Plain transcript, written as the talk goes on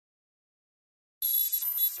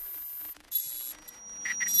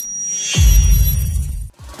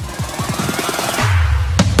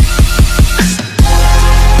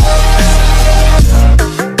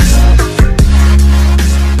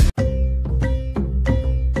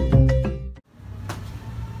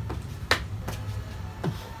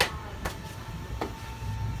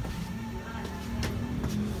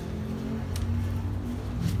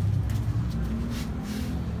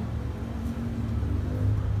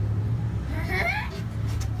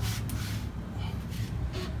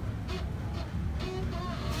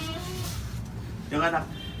Yung anak,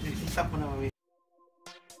 stop mo na mami.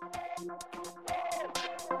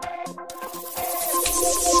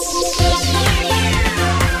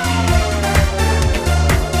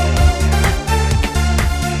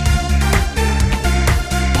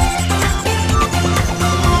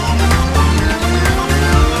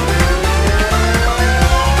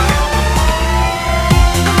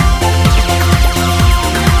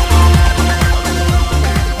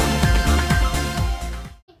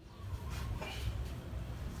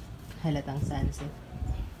 Halatang sunset.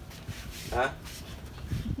 Ha?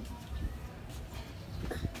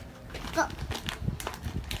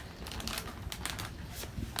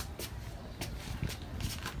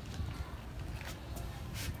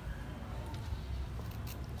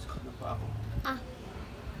 Sakit na pa ako.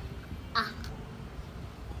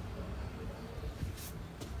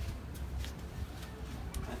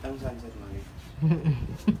 Halatang sunset, mami.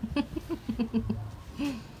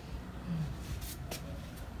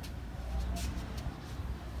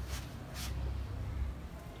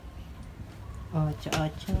 Ocho.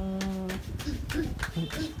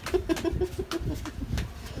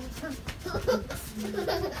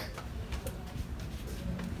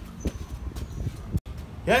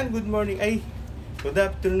 Yan, good morning. Ay, good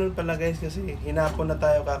afternoon pala guys kasi hinapon na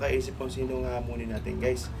tayo kakaisip kung sino nga hamunin natin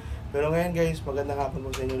guys. Pero ngayon guys, magandang hapon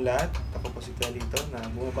po sa inyo lahat. Ako po si Kalito na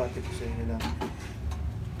bumabati po sa inyo lang.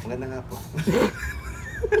 Magandang hapon.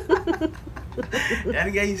 Yan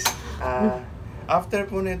guys, after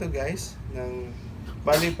po na ito guys, ng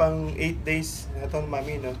bali pang 8 days na ito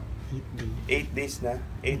mami, no? 8 days na.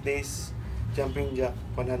 8 days jumping jack,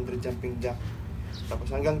 100 jumping jack. Tapos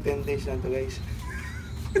hanggang 10 days na ito guys.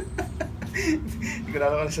 Hindi ko na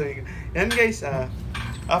alam sa mga. Yan guys,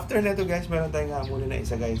 after na ito guys, meron tayong hamunin na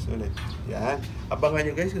isa guys ulit. Yan. Abangan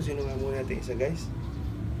nyo guys kung sino hamunin natin isa guys.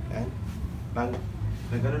 Yan.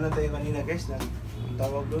 Nagano na tayo kanina guys, ang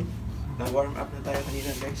tawag doon. Nag-warm up na tayo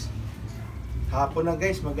kanina guys. Hapon na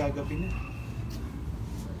guys, magagabi na.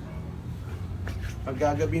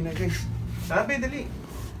 Magagabi na guys. Sabi, dali.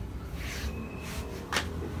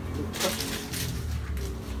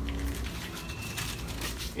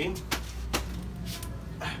 In.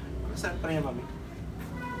 Saan pa rin mami?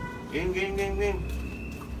 Game. 1, 2,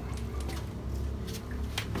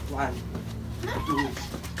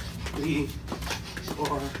 3, 4,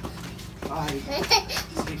 5,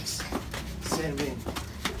 6, 7,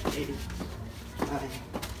 8, 9,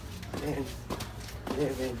 10,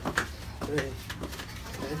 11, 12,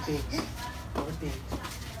 13, 14,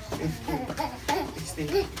 15,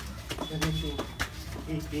 16, 17,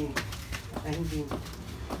 18, 19,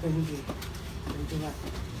 20, 21,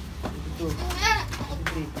 22,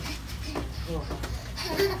 23, 24,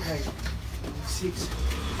 25, 26,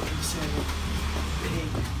 27,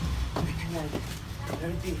 28, 29,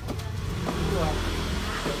 30, 31,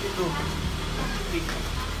 32, 33,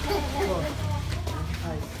 34,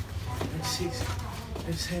 35, 36,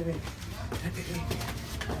 37, 38,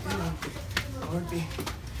 39, 40,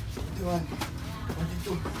 41,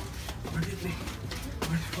 42, 43,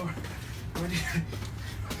 44, 49,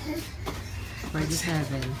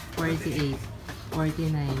 47, 48,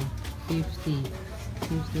 49, 50,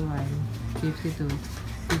 51, 52,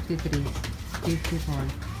 53, 54,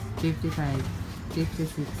 55,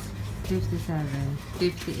 56, 57,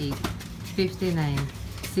 58, 59,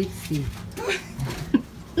 60.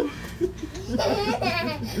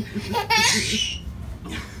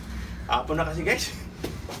 Hapon na kasi guys.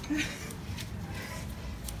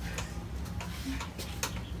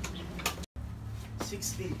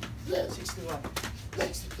 $60, $61,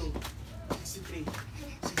 $62, $63,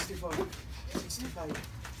 $64, $65,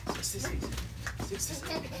 $66,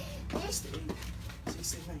 $67, $68,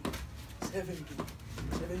 $69, $70,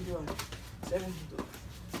 $71, $72,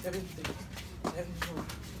 $73, $74,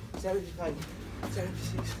 $75,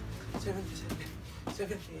 $76, $77,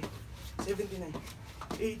 $78, $79,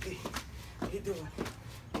 $80, $81,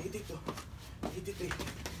 $82, $83,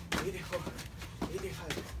 $84,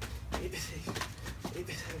 $85, $86, 87,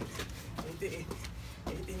 88,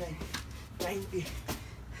 89, 90,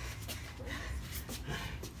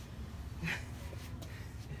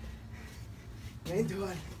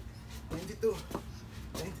 91, 92,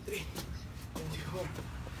 93, 94,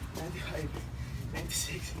 95,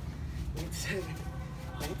 96, 97,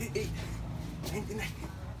 98, 99,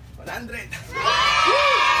 100.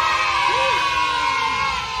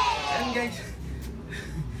 Ayan guys.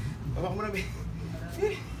 Babak mo na ba?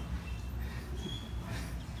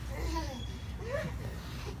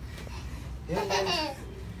 Yan guys,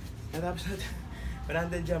 natapos natin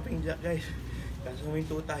 100 jumping jack guys. Kaso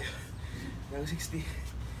huminto tayo ng 60.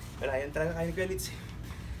 Pero ayan talaga kayo ni Kuya Litz.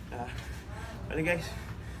 Bali guys,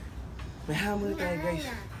 may hamon tayo guys.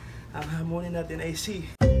 Ang hamonin natin ay C.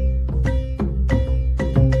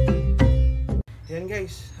 Yan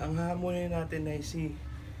guys, ang hamonin natin ay si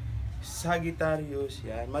Sagittarius.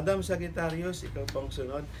 Yan, Madam Sagittarius, ikaw pang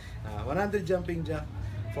sunod. 100 jumping jack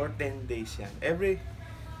for 10 days yan. Every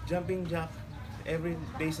jumping jack, every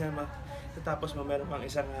days na tapos meron pang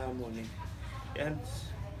isang hamonin. Yan.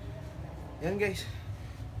 Yan guys.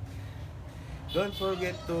 Don't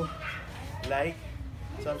forget to like,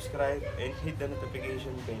 subscribe, and hit the notification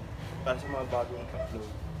bell para sa mga bagong upload.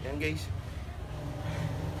 Yan guys.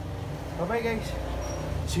 Bye bye guys.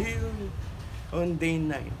 See you on day 9.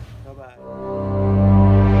 Bye bye.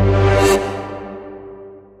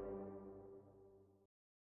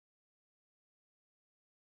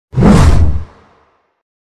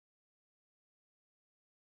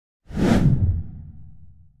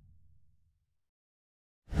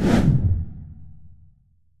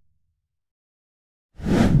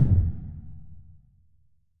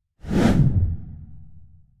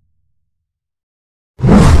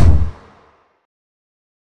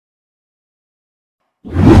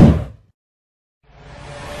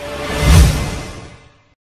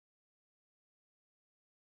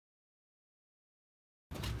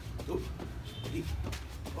 Two, three,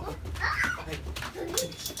 4, 5,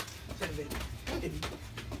 6, 7, 8,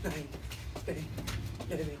 9, 10,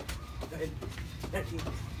 11, 12, 13,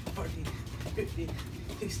 14, 15,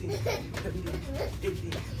 16, 17,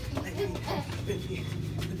 18, 19, 20,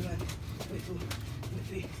 21, 22,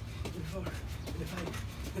 23, 24, 25,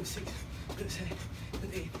 26, 27,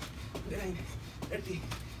 28, 29, 30,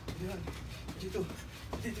 31, 32,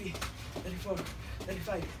 33, 34,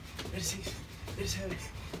 35, 36, 37,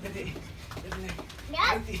 38, 39,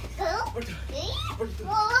 40, 42,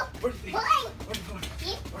 43, 44,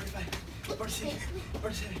 45, 46,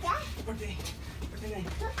 47, 48, 49,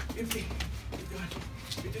 50, 51,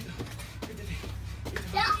 52, 53,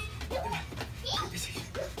 54, 56,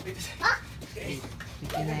 57, 58,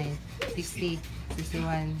 59, 60,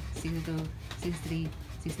 61, 62, 63,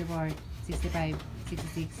 64, 65,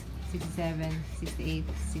 66, 67, 68,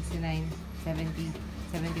 69, 70,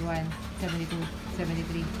 71, 72,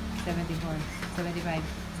 73, 74, 75,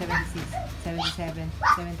 76, 77,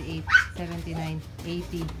 78, 79,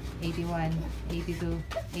 80, 81, 82,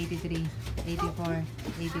 83, 84,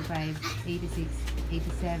 85, 86,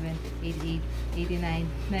 87, 88, 89,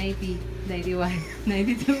 90, 91,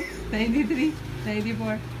 92, 93,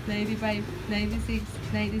 94, 95, 96,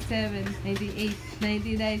 97, 98,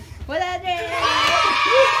 99, 100!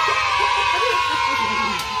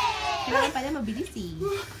 Kailangan pala mabilis eh.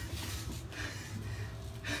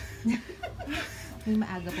 May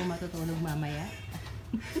maaga po matutulog mamaya.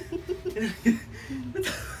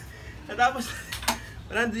 Natapos,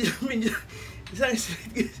 100 jumping jack. Isang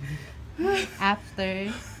straight guys.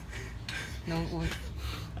 After nung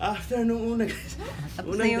una guys.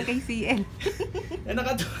 tapos na yung kay CN.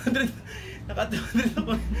 Naka 200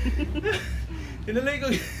 ako. Tinuloy ko.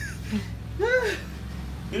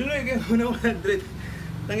 Tinuloy ko yung una 100.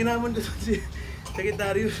 Tanginamon ko si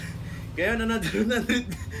Sagittarius. Ngayon, another 100.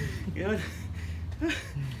 Ngayon,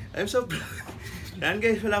 I'm so proud. Yan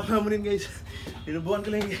guys, wala akong hamunin guys. Pinubuhan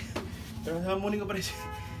ko lang guys. Pero hamunin ko pa rin si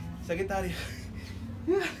Sagittarius.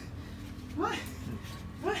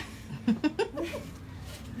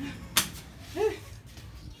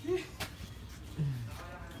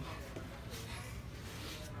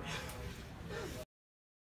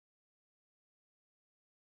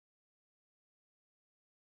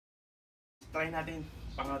 Try natin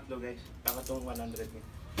pangatlo guys. Pangatlong 100 guys.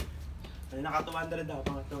 Ano, naka 200 daw,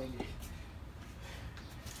 pangatlo guys.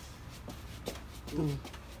 2,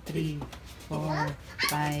 3, 4,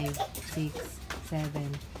 5, 6,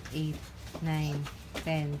 7, 8, 9,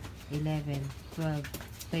 10, 11, 12,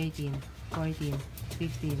 13, 14,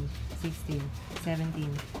 15, 16,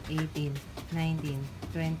 17, 18, 19,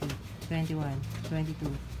 20, 21, 22,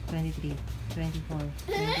 23, 24,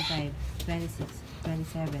 25, 26,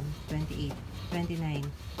 27, 28, 29,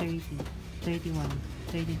 30, 31,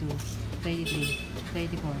 32, 33,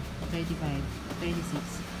 34, 35,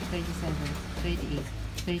 36, 37, 38,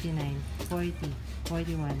 39, 40,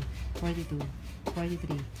 41, 42,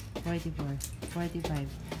 43, 44, 45,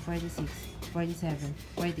 46, 47,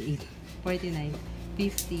 48, 49,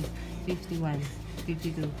 50, 51,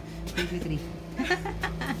 52, 53.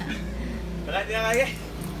 Wala din na kaya.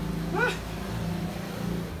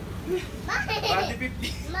 Bakit?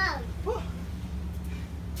 150. Mom.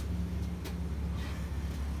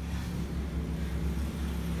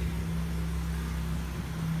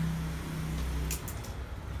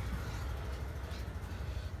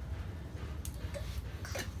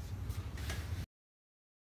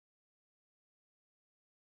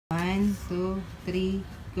 2, 3,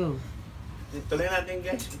 go. Tuloy natin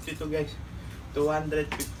guys. 52 guys.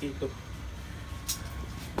 252.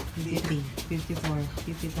 53, 54,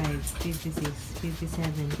 55, 56,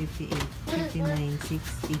 57, 58, 59,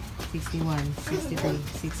 60, 61, 62,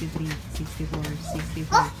 63, 64,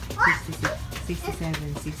 65, 66,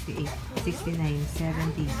 67, 68, 69,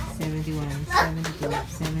 70, 71, 72,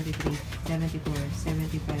 73, 74,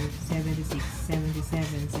 75, 76,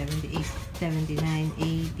 77, 78, 79,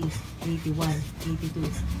 80, 81, 82,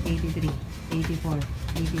 83, 84,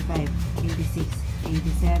 85, 86,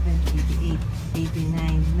 87, 88,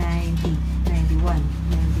 89, 90, 91,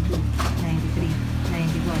 92, 93,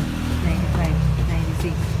 91, 95,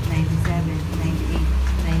 96, 97, 98,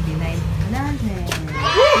 99, 100.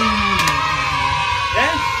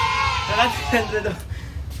 Yan! Naka 300 daw.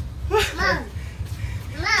 Mom.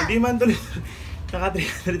 Mom. Hindi man tuloy. Naka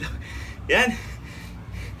 300 daw. Yan.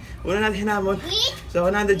 Una natin hinamon. Sa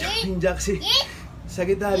 100 jumping jack si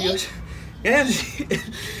Sagittarius. Ngayon si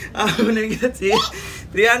una yung kita si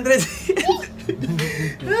 300 si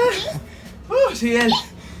si El.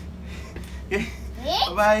 Okay.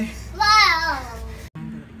 Bye-bye. Wow.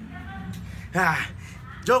 Ha,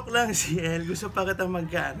 joke lang si El. Gusto pa kita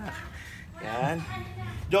magkaanak. Yan.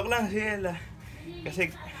 Joke lang si El. Kasi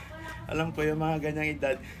alam ko yung mga ganyang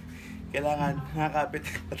edad kailangan nakakapit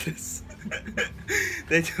address.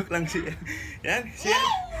 Joke lang si El. Yan, si El.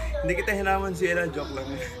 Hindi kita hinamon si El. Joke lang.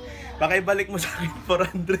 Baka ibalik mo sa akin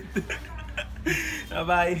 400.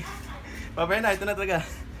 Bye-bye. Bye-bye na. Ito na talaga.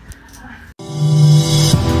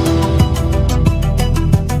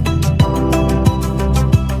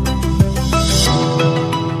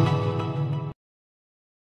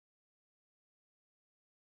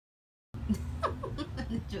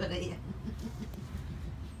 Ano tsura yan?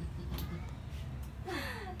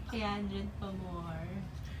 300 pa more.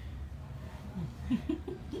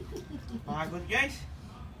 Pagod guys.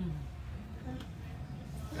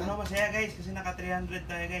 Ano masaya guys kasi naka 300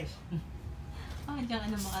 tayo guys. Bakit ka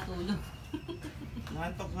na makatulog?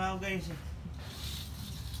 Nantok na ako guys.